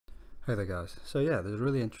Hey there guys, so yeah, there's a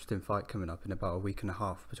really interesting fight coming up in about a week and a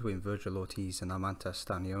half between Vergil Ortiz and Eimantas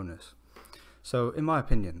Stanionis. So in my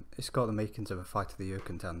opinion, it's got the makings of a fight of the year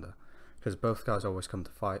contender, because both guys always come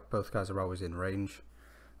to fight, both guys are always in range,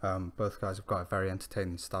 both guys have got very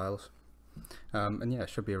entertaining styles, and yeah, it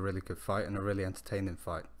should be a really good fight and a really entertaining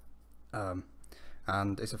fight.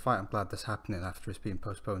 And it's a fight I'm glad that's happening after it's been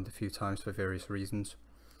postponed a few times for various reasons.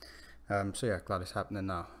 So yeah, glad it's happening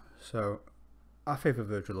now. So I favour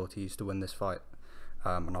Vergil Ortiz to win this fight,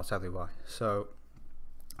 and I'll tell you why. So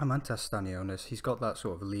Eimantas Stanionis, he's got that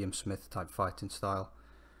sort of Liam Smith type fighting style,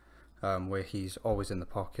 where he's always in the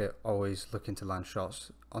pocket, always looking to land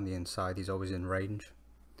shots on the inside, he's always in range.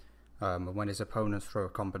 And when his opponents throw a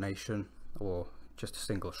combination or just a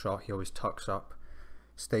single shot, he always tucks up,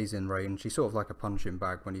 stays in range. He's sort of like a punching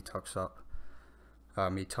bag when he tucks up.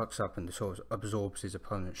 He tucks up and sort of absorbs his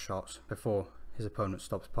opponent's shots before his opponent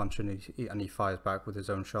stops punching, and he fires back with his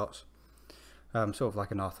own shots. Sort of like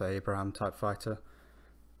an Arthur Abraham type fighter.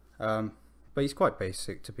 But he's quite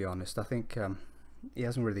basic, to be honest. I think he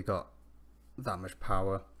hasn't really got that much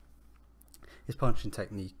power. His punching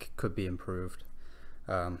technique could be improved.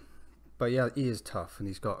 But yeah, he is tough and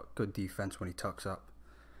he's got good defense when he tucks up.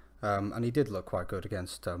 And he did look quite good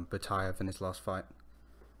against Butayev in his last fight.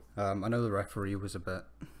 I know the referee was a bit,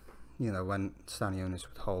 when Stanionis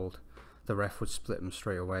would hold, the ref would split him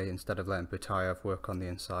straight away instead of letting Butayev work on the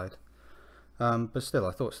inside. But still,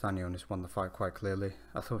 I thought Stanionis won the fight quite clearly.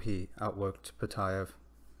 I thought he outworked Butayev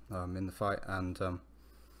in the fight, and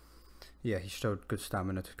yeah, he showed good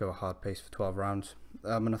stamina to go a hard pace for 12 rounds.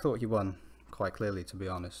 And I thought he won quite clearly, to be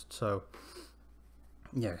honest. So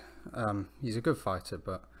yeah, he's a good fighter,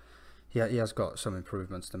 but he has got some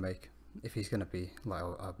improvements to make if he's going to be like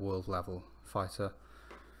a world level fighter.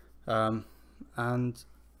 And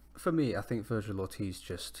for me, I think Vergil Ortiz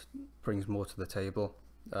just brings more to the table.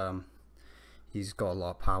 He's got a lot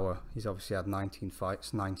of power. He's obviously had 19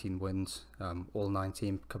 fights, 19 wins, all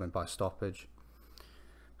 19 coming by stoppage.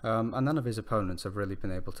 And none of his opponents have really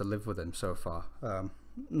been able to live with him so far.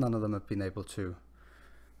 None of them have been able to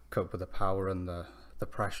cope with the power and the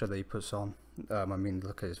pressure that he puts on. I mean,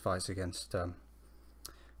 look at his fights against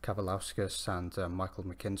Kavalauskas and Michael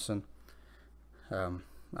McKinson.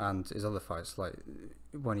 And his other fights, like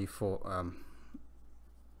when he fought,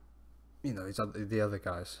 the other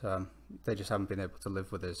guys, they just haven't been able to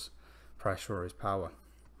live with his pressure or his power.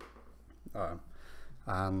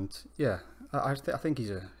 And yeah, I think he's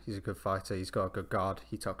a good fighter. He's got a good guard.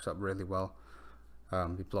 He tucks up really well.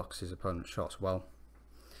 He blocks his opponent's shots well.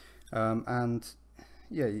 And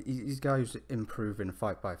yeah, he's a guy who's improving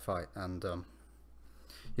fight by fight, and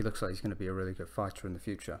he looks like he's going to be a really good fighter in the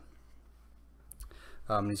future.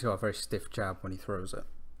 He's got a very stiff jab when he throws it.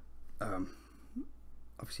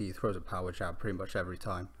 Obviously he throws a power jab pretty much every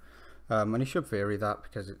time, and he should vary that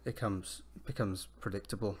because it becomes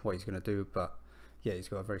predictable what he's going to do. But yeah, he's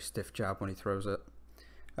got a very stiff jab when he throws it.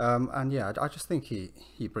 And yeah, I just think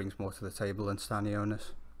he brings more to the table than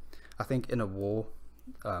Stanionis. I think in a war,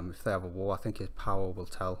 if they have a war, I think his power will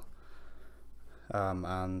tell.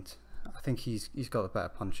 And I think he's got a better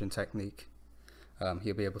punching technique.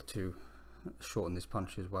 He'll be able to shorten his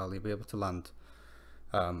punches well. He'll be able to land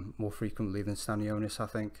more frequently than Stanionis, I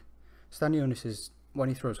think. Stanionis is, when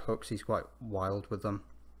he throws hooks, he's quite wild with them.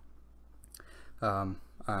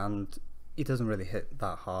 And he doesn't really hit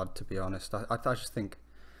that hard, to be honest. I just think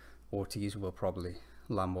Ortiz will probably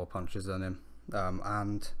land more punches than him.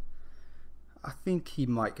 And I think he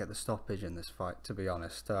might get the stoppage in this fight, to be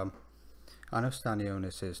honest. I know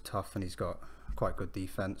Stanionis is tough and he's got quite good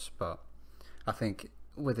defense, but I think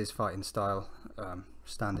with his fighting style,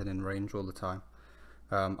 standing in range all the time,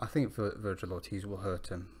 I think Vergil Ortiz will hurt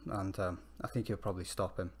him, and I think he'll probably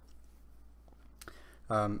stop him.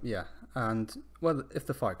 Yeah, and well, if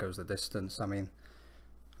the fight goes the distance, I mean,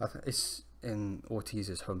 it's in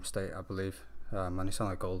Ortiz's home state, I believe, and it's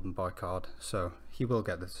on a golden boy card, so he will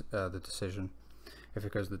get the decision if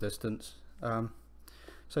it goes the distance.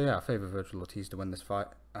 So yeah, I favour Vergil Ortiz to win this fight,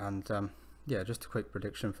 and yeah, just a quick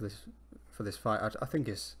prediction for this fight. I think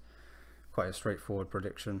it's quite a straightforward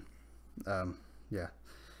prediction. Yeah,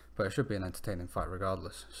 but it should be an entertaining fight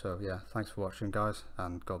regardless. So yeah, thanks for watching guys,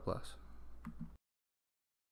 and God bless.